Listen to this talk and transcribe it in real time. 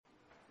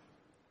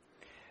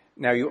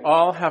Now, you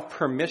all have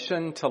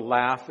permission to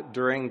laugh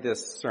during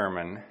this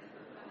sermon,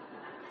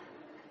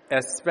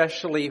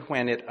 especially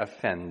when it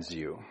offends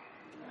you.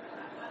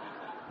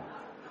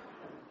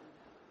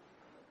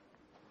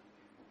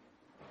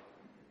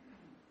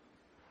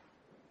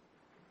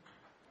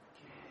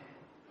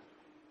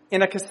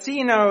 In a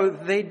casino,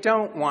 they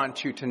don't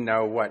want you to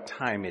know what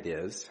time it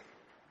is.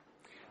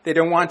 They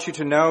don't want you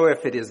to know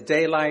if it is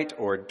daylight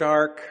or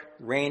dark,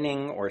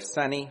 raining or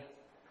sunny.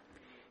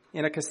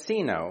 In a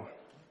casino,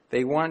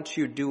 they want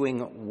you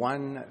doing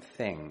one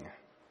thing,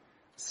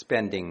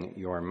 spending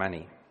your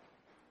money.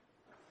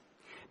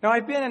 Now,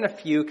 I've been in a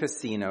few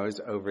casinos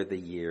over the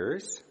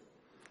years.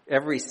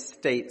 Every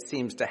state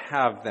seems to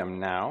have them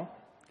now.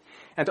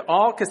 And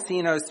all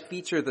casinos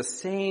feature the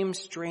same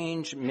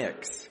strange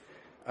mix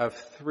of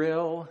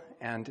thrill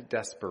and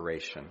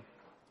desperation.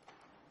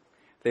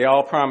 They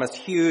all promise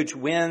huge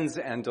wins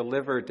and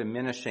deliver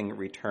diminishing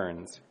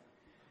returns.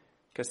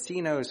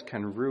 Casinos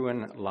can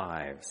ruin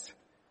lives.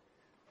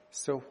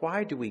 So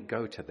why do we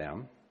go to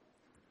them?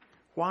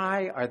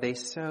 Why are they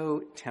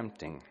so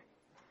tempting?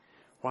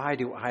 Why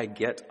do I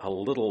get a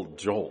little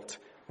jolt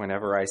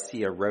whenever I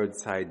see a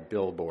roadside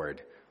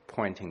billboard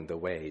pointing the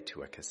way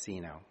to a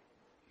casino?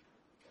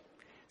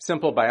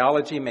 Simple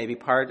biology may be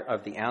part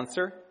of the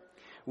answer.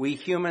 We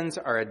humans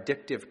are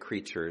addictive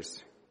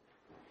creatures.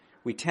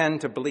 We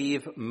tend to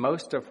believe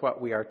most of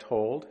what we are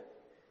told,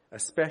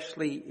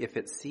 especially if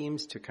it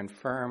seems to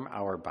confirm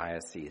our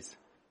biases.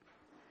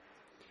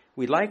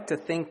 We like to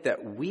think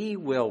that we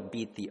will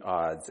beat the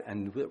odds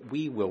and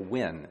we will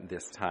win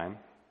this time.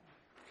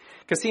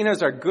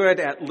 Casinos are good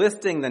at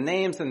listing the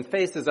names and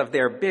faces of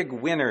their big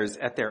winners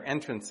at their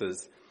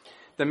entrances.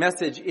 The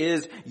message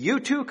is, you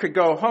too could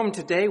go home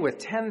today with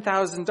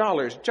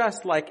 $10,000,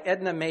 just like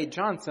Edna Mae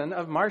Johnson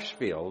of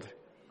Marshfield.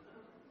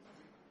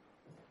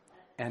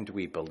 And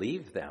we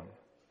believe them.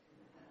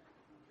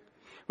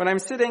 When I'm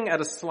sitting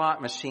at a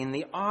slot machine,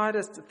 the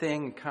oddest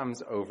thing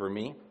comes over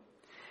me.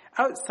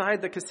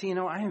 Outside the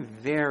casino, I am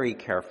very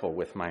careful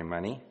with my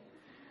money.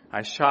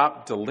 I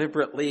shop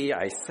deliberately,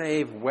 I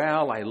save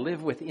well, I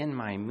live within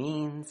my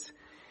means.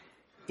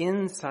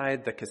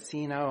 Inside the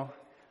casino,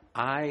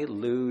 I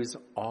lose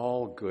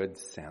all good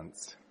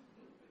sense.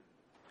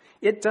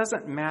 It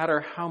doesn't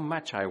matter how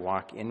much I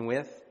walk in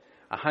with,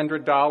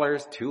 $100,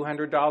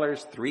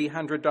 $200,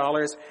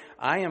 $300,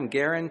 I am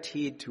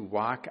guaranteed to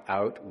walk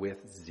out with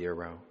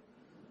zero.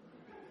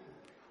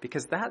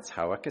 Because that's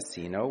how a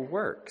casino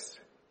works.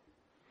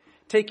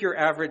 Take your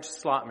average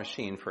slot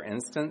machine, for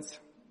instance.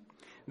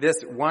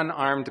 This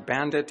one-armed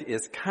bandit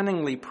is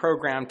cunningly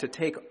programmed to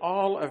take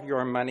all of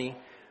your money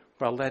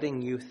while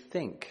letting you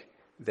think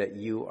that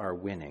you are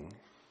winning.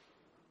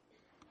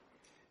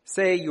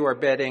 Say you are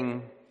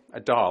betting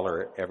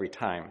 $1 every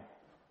time.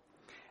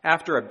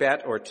 After a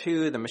bet or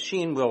two, the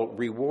machine will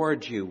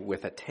reward you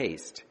with a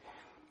taste,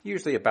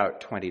 usually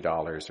about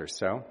 $20 or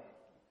so.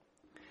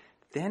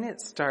 Then it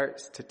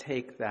starts to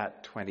take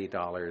that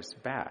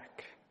 $20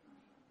 back,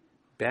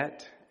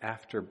 bet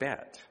after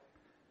bet,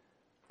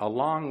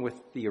 along with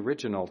the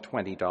original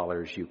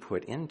 $20 you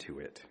put into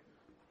it.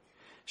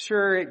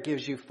 Sure, it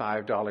gives you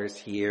 $5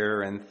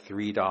 here and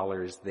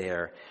 $3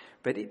 there,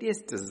 but it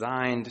is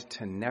designed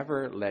to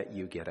never let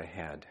you get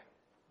ahead.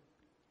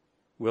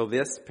 Will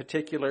this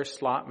particular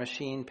slot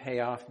machine pay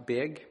off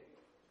big?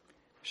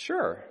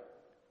 Sure,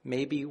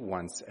 maybe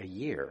once a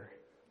year.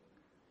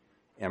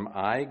 Am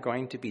I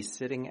going to be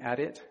sitting at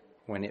it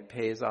when it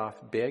pays off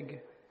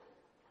big?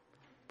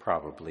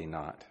 Probably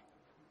not.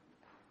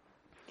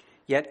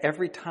 Yet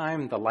every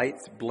time the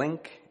lights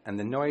blink and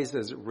the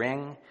noises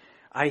ring,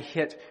 I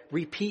hit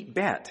repeat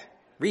bet,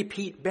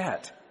 repeat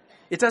bet.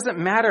 It doesn't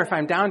matter if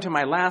I'm down to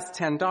my last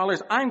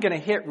 $10, I'm going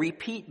to hit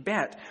repeat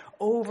bet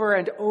over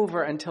and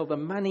over until the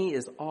money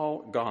is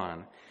all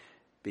gone,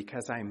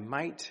 because I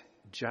might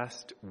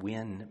just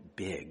win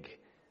big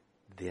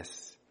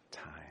this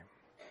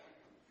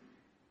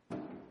time.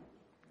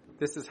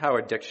 This is how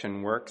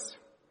addiction works.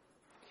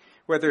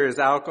 Whether it's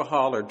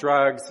alcohol or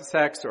drugs,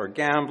 sex or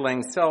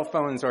gambling, cell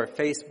phones or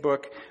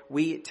Facebook,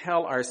 we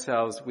tell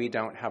ourselves we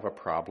don't have a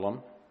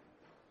problem.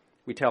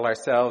 We tell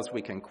ourselves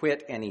we can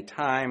quit any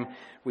time.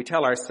 We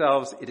tell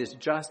ourselves it is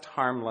just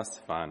harmless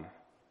fun.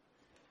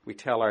 We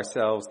tell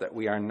ourselves that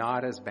we are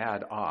not as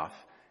bad off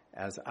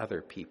as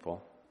other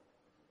people.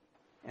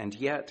 And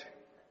yet,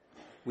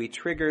 we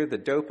trigger the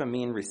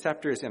dopamine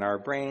receptors in our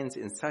brains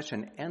in such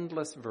an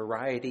endless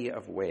variety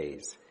of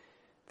ways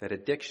that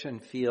addiction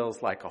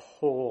feels like a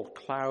whole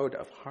cloud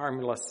of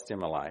harmless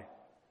stimuli,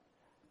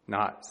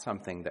 not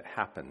something that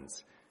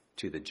happens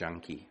to the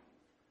junkie.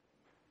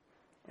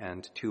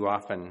 And too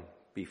often,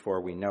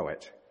 before we know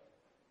it,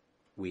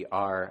 we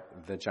are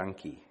the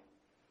junkie.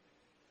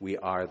 We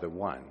are the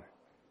one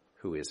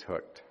who is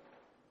hooked.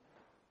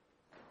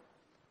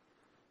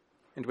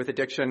 And with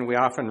addiction, we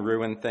often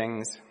ruin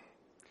things.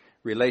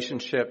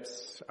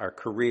 Relationships, our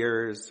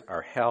careers,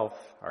 our health,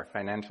 our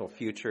financial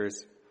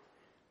futures,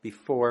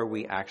 before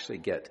we actually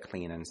get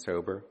clean and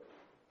sober.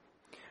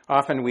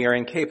 Often we are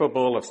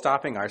incapable of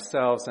stopping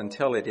ourselves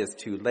until it is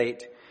too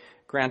late.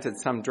 Granted,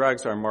 some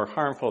drugs are more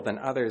harmful than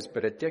others,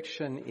 but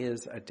addiction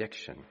is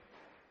addiction.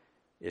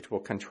 It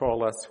will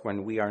control us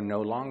when we are no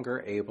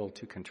longer able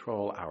to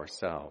control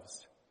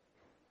ourselves.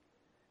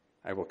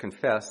 I will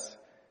confess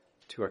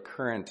to a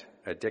current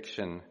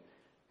addiction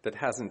that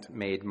hasn't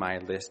made my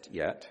list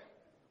yet.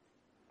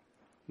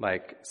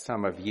 Like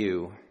some of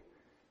you,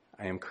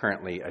 I am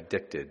currently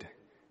addicted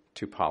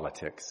to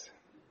politics.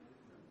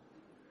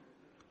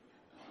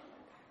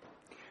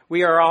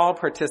 We are all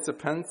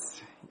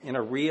participants in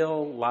a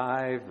real,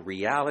 live,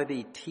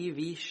 reality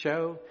TV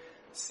show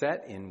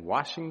set in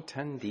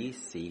Washington,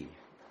 D.C.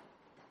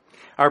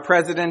 Our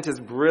president is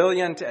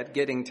brilliant at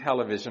getting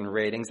television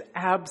ratings,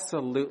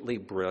 absolutely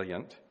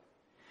brilliant.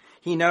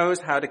 He knows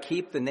how to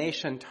keep the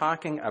nation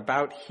talking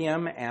about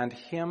him and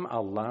him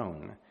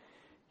alone.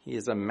 He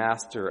is a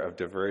master of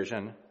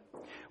diversion.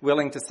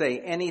 Willing to say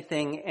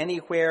anything,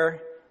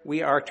 anywhere,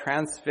 we are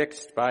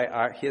transfixed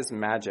by his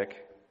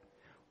magic.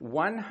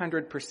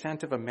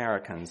 100% of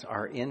Americans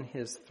are in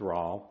his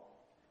thrall,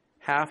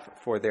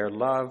 half for their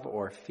love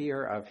or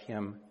fear of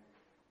him,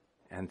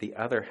 and the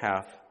other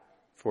half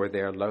for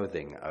their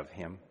loathing of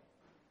him.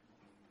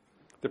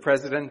 The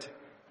president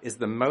is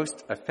the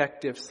most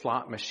effective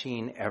slot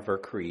machine ever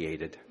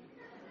created.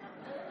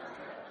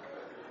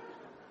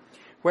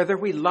 Whether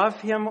we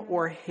love him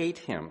or hate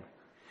him,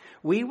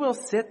 we will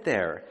sit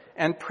there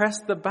and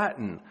press the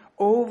button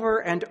over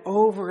and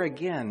over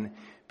again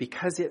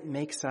because it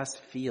makes us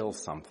feel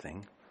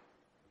something.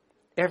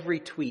 Every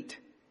tweet,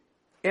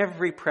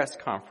 every press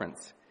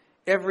conference,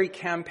 every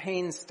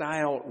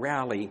campaign-style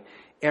rally,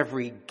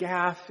 every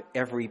gaffe,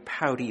 every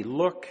pouty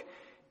look,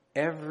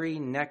 every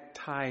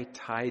necktie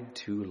tied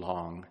too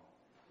long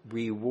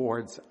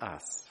rewards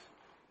us.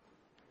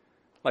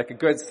 Like a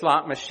good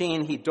slot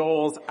machine, he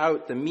doles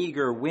out the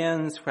meager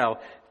wins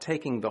while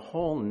taking the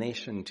whole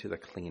nation to the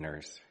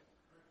cleaners.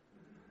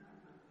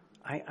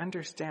 I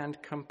understand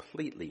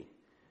completely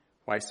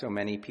why so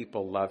many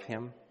people love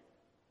him.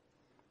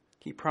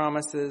 He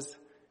promises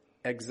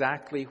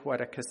exactly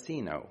what a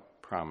casino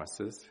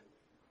promises: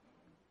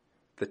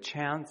 the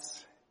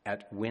chance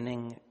at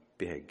winning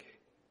big.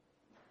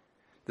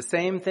 The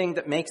same thing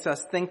that makes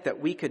us think that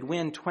we could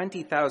win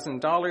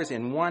 $20,000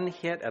 in one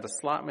hit at a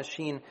slot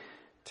machine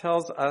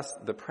tells us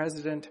the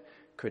president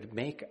could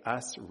make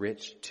us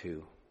rich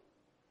too.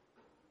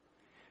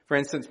 For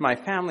instance, my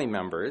family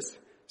members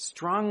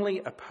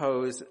strongly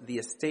oppose the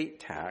estate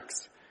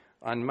tax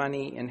on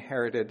money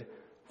inherited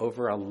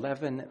over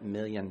 $11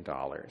 million.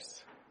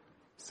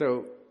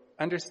 So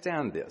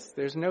understand this.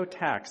 There's no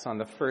tax on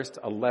the first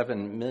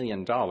 $11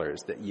 million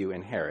that you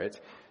inherit,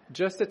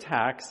 just a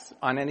tax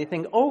on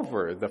anything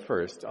over the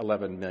first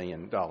 $11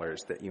 million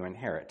that you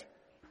inherit.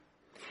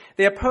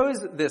 They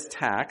oppose this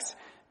tax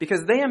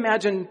because they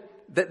imagine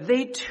that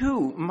they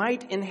too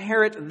might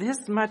inherit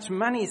this much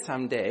money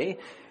someday,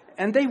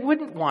 and they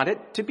wouldn't want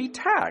it to be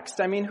taxed.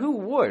 I mean, who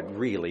would,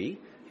 really?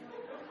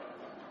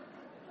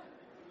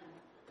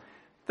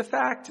 The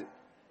fact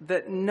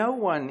that no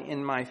one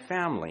in my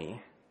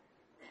family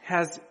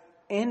has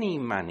any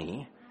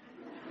money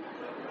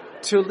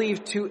to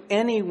leave to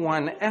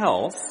anyone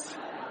else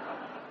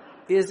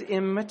is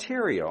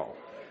immaterial.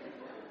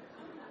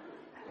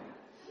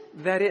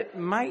 That it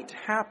might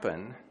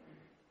happen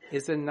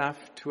is enough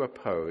to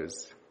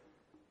oppose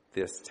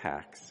this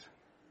tax.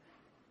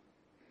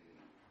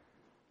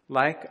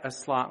 Like a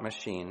slot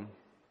machine,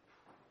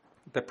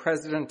 the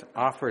president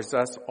offers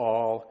us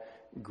all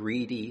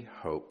greedy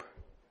hope.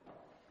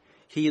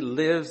 He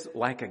lives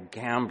like a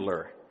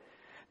gambler.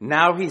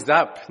 Now he's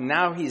up,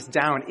 now he's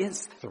down.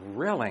 It's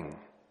thrilling.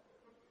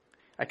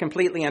 I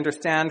completely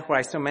understand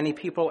why so many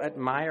people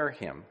admire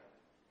him.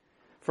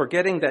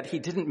 Forgetting that he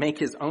didn't make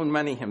his own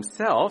money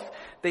himself,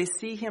 they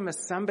see him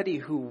as somebody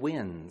who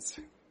wins.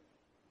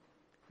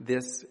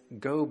 This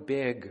go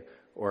big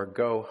or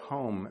go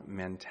home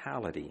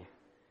mentality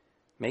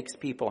makes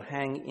people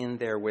hang in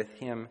there with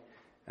him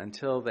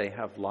until they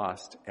have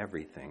lost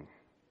everything.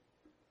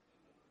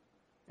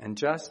 And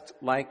just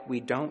like we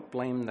don't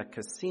blame the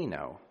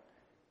casino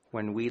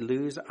when we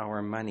lose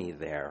our money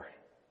there,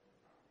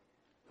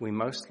 we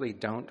mostly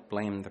don't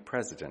blame the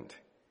president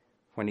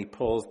when he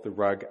pulls the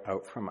rug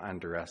out from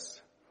under us.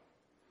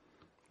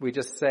 We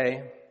just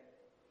say,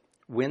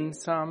 win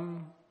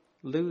some,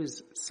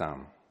 lose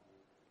some,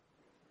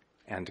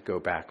 and go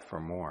back for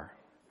more.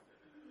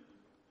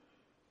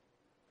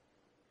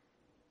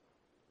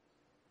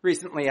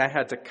 Recently, I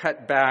had to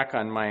cut back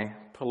on my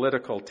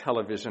political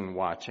television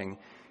watching.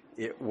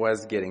 It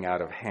was getting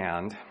out of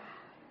hand.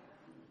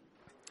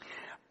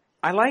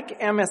 I like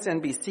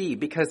MSNBC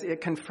because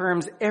it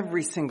confirms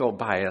every single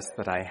bias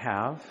that I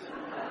have.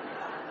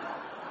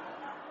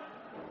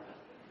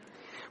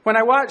 When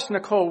I watch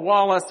Nicole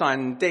Wallace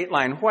on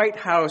Dateline White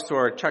House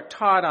or Chuck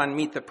Todd on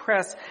Meet the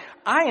Press,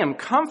 I am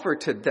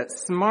comforted that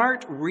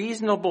smart,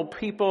 reasonable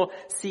people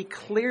see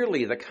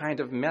clearly the kind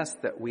of mess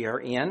that we are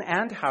in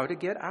and how to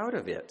get out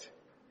of it.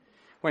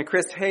 When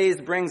Chris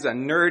Hayes brings a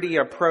nerdy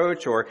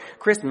approach or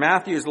Chris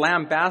Matthews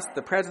lambasts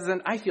the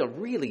president, I feel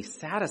really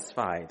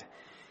satisfied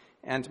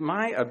and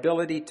my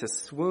ability to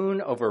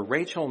swoon over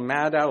Rachel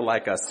Maddow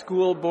like a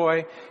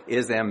schoolboy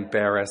is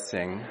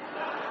embarrassing.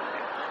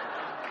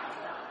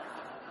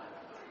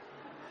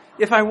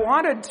 If I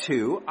wanted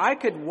to, I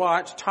could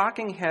watch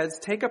talking heads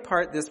take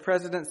apart this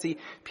presidency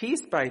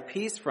piece by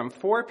piece from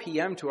 4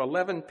 p.m. to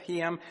 11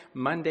 p.m.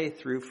 Monday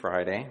through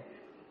Friday.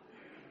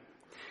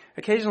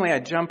 Occasionally I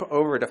jump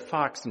over to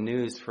Fox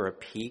News for a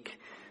peek,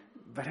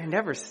 but I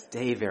never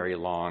stay very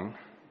long.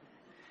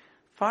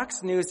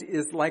 Fox News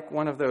is like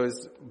one of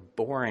those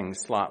boring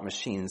slot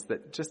machines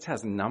that just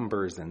has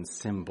numbers and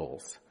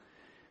symbols.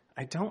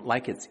 I don't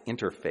like its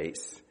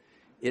interface.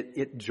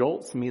 It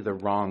jolts me the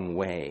wrong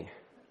way.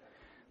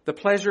 The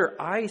pleasure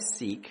I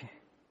seek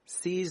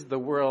sees the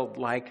world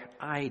like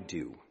I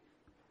do.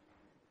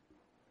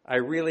 I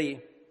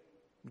really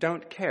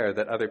don't care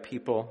that other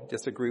people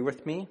disagree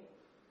with me,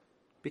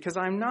 because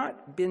I'm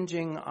not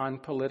binging on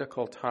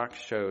political talk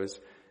shows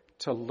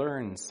to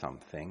learn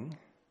something.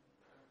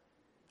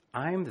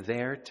 I'm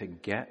there to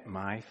get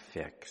my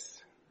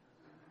fix.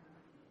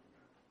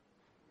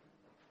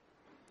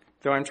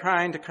 Though I'm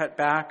trying to cut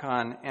back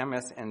on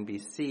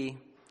MSNBC,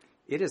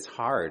 it is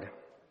hard.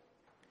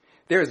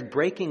 There is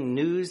breaking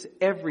news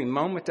every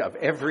moment of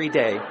every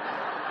day.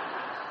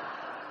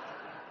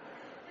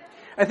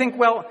 I think,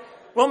 well,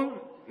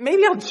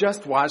 maybe I'll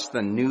just watch the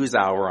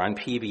NewsHour on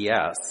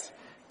PBS.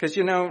 Because,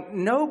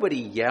 nobody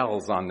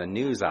yells on the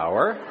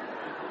NewsHour.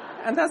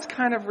 And that's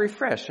kind of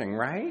refreshing,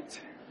 right?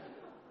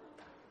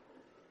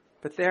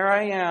 But there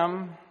I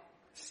am,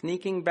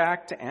 sneaking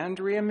back to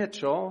Andrea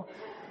Mitchell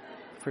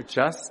for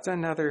just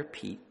another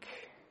peek.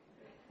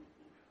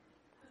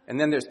 And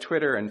then there's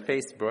Twitter and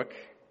Facebook.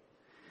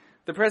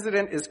 The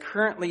president is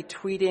currently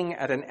tweeting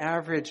at an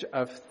average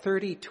of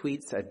 30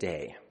 tweets a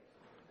day.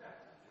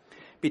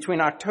 Between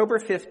October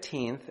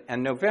 15th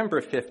and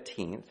November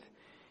 15th,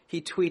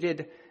 he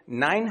tweeted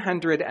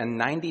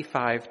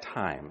 995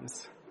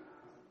 times.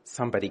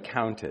 Somebody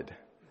counted.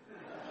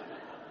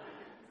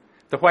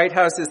 The White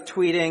House is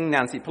tweeting,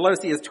 Nancy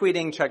Pelosi is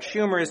tweeting, Chuck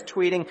Schumer is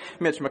tweeting,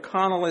 Mitch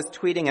McConnell is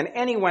tweeting, and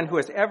anyone who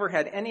has ever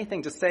had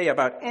anything to say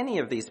about any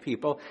of these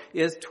people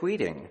is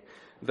tweeting.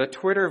 The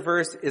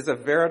Twitterverse is a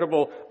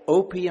veritable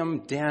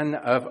opium den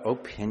of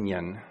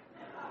opinion.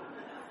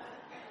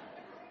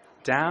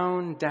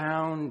 Down,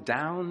 down,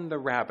 down the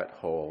rabbit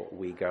hole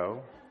we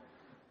go.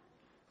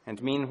 And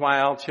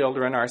meanwhile,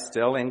 children are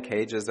still in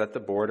cages at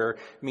the border.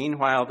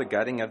 Meanwhile, the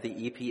gutting of the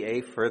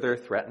EPA further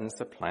threatens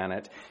the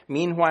planet.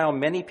 Meanwhile,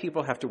 many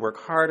people have to work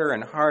harder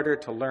and harder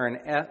to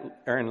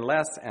earn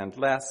less and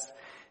less.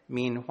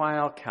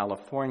 Meanwhile,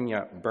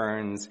 California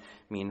burns.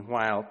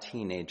 Meanwhile,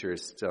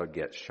 teenagers still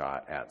get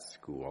shot at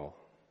school.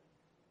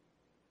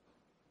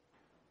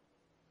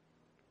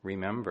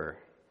 Remember,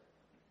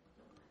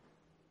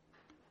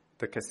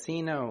 the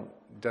casino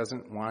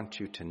doesn't want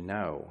you to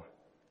know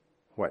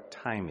what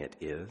time it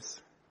is.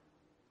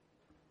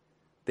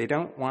 They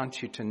don't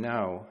want you to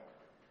know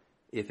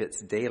if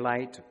it's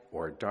daylight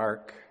or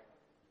dark,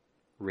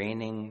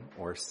 raining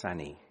or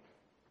sunny.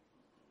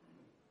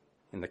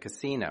 In the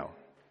casino,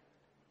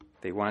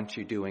 they want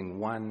you doing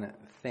one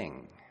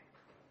thing: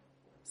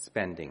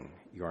 spending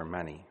your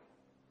money.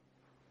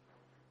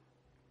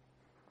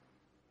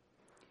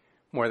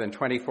 More than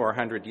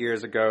 2,400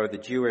 years ago, the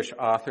Jewish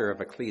author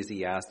of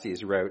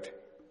Ecclesiastes wrote,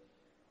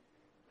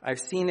 "I've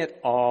seen it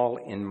all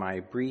in my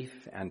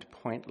brief and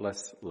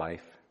pointless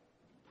life.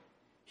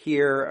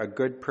 Here, a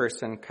good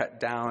person cut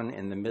down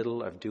in the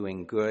middle of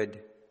doing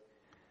good.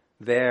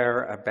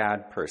 There, a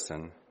bad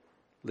person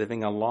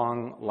living a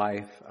long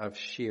life of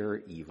sheer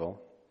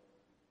evil.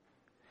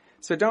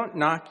 So don't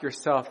knock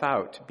yourself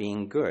out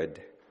being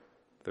good,"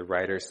 the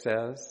writer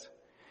says,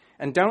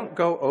 "and don't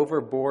go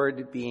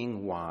overboard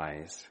being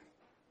wise.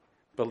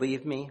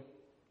 Believe me,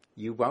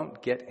 you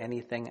won't get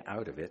anything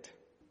out of it.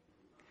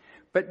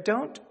 But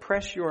don't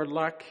press your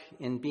luck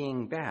in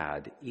being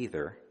bad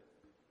either.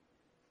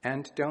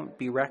 And don't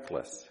be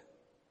reckless.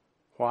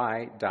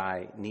 Why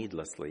die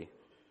needlessly?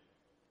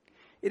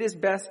 It is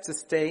best to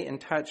stay in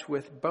touch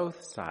with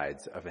both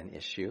sides of an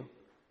issue.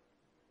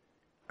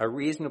 A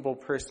reasonable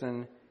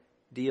person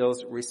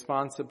deals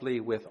responsibly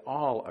with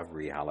all of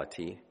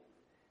reality,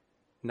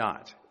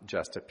 not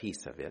just a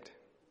piece of it."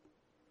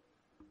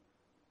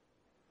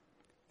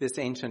 This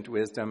ancient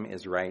wisdom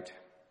is right.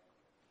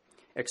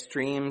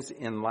 Extremes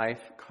in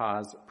life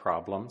cause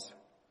problems.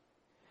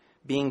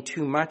 Being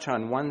too much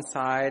on one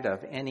side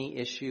of any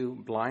issue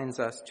blinds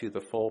us to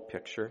the full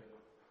picture.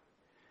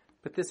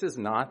 But this is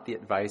not the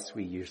advice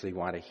we usually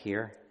want to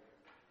hear.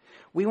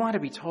 We want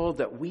to be told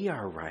that we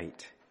are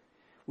right.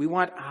 We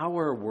want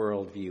our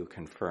worldview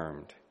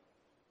confirmed.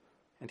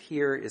 And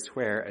here is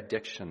where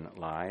addiction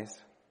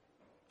lies.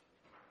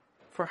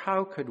 For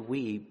how could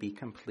we be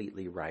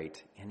completely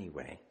right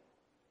anyway?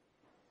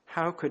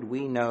 How could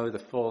we know the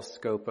full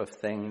scope of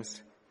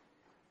things?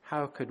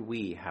 How could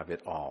we have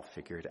it all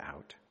figured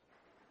out?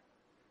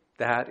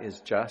 That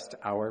is just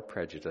our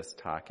prejudice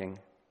talking.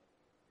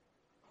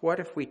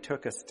 What if we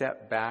took a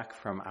step back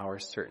from our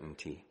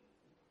certainty?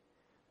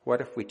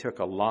 What if we took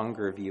a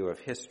longer view of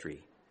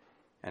history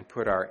and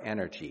put our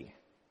energy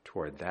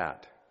toward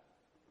that.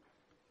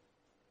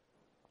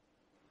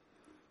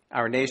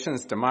 Our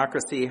nation's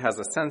democracy has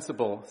a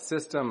sensible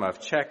system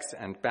of checks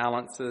and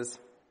balances.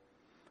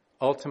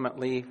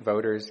 Ultimately,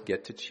 voters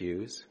get to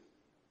choose.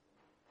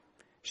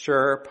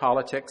 Sure,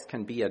 politics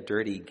can be a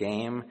dirty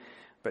game,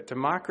 but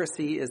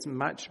democracy is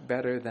much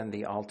better than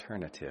the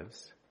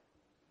alternatives.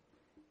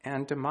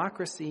 And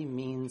democracy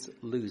means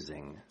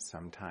losing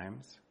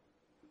sometimes.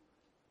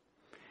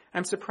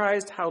 I'm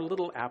surprised how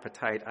little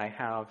appetite I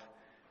have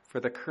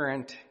for the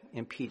current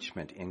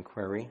impeachment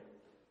inquiry.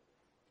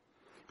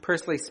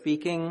 Personally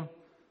speaking,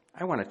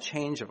 I want a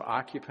change of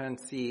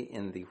occupancy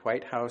in the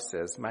White House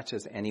as much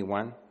as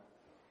anyone,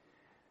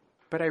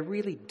 but I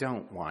really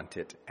don't want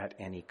it at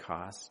any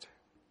cost.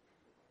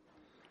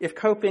 If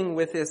coping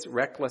with this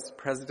reckless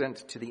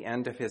president to the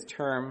end of his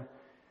term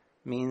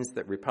means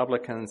that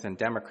Republicans and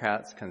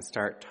Democrats can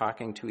start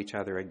talking to each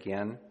other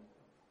again,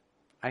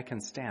 I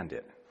can stand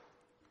it.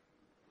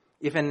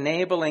 If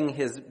enabling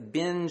his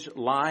binge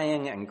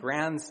lying and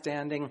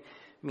grandstanding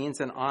means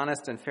an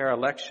honest and fair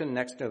election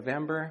next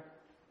November,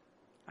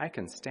 I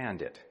can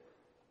stand it.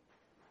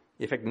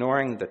 If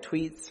ignoring the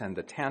tweets and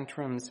the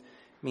tantrums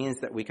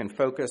means that we can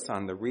focus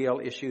on the real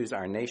issues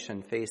our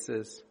nation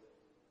faces,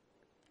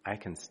 I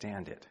can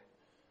stand it.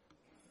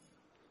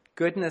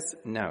 Goodness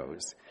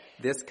knows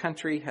this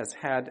country has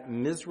had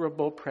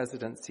miserable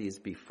presidencies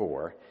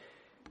before,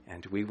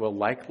 and we will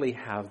likely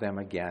have them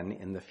again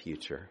in the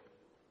future.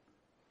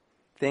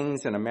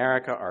 Things in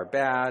America are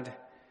bad,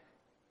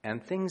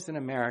 and things in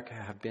America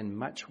have been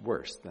much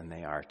worse than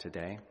they are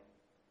today.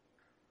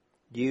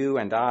 You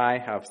and I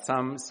have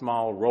some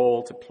small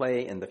role to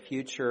play in the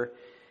future,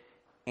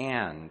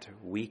 and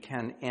we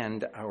can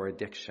end our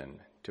addiction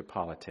to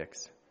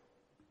politics.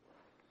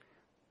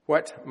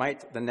 What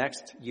might the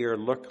next year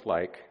look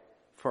like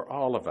for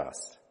all of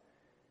us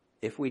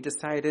if we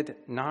decided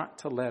not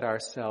to let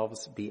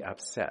ourselves be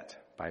upset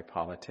by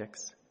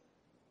politics?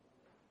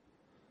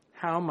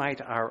 How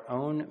might our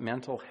own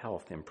mental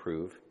health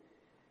improve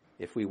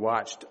if we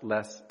watched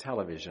less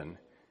television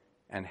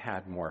and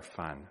had more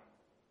fun?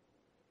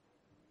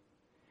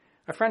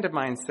 A friend of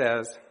mine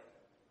says,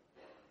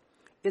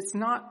 "It's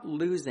not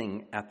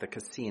losing at the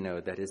casino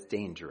that is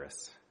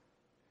dangerous.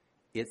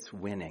 It's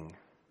winning."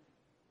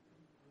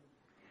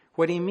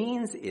 What he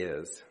means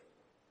is,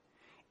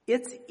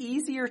 it's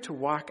easier to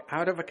walk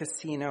out of a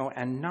casino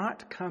and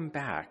not come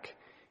back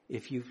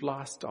if you've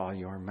lost all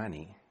your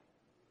money.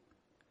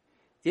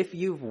 If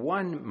you've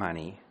won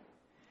money,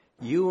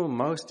 you will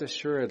most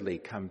assuredly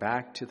come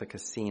back to the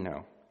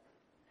casino.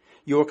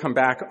 You will come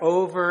back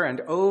over and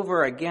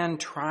over again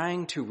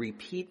trying to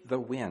repeat the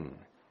win.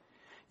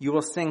 You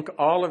will sink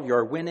all of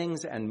your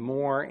winnings and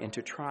more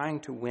into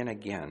trying to win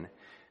again.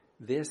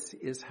 This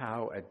is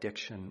how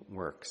addiction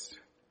works.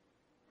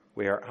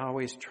 We are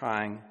always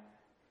trying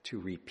to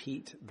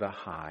repeat the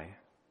high.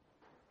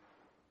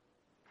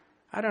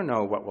 I don't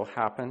know what will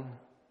happen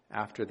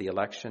after the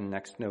election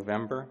next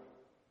November.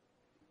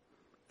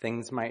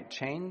 Things might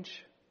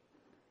change.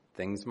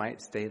 Things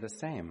might stay the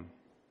same.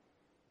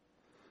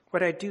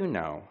 What I do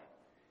know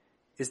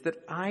is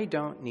that I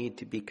don't need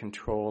to be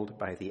controlled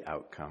by the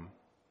outcome.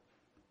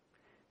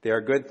 There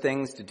are good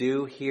things to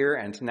do here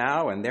and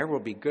now, and there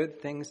will be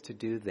good things to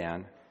do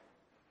then.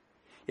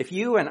 If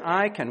you and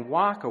I can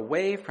walk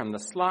away from the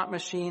slot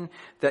machine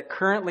that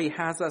currently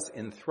has us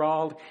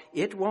enthralled,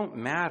 it won't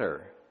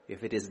matter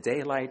if it is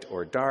daylight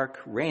or dark,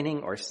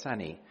 raining or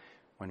sunny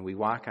when we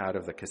walk out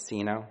of the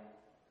casino.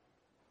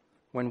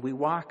 When we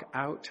walk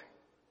out,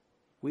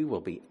 we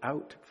will be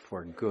out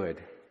for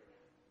good.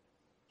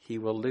 He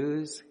will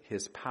lose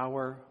his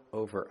power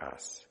over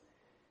us,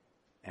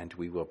 and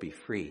we will be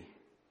free.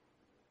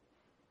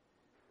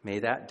 May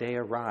that day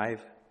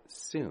arrive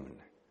soon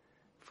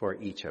for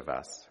each of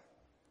us.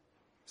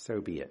 So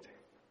be it.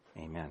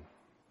 Amen.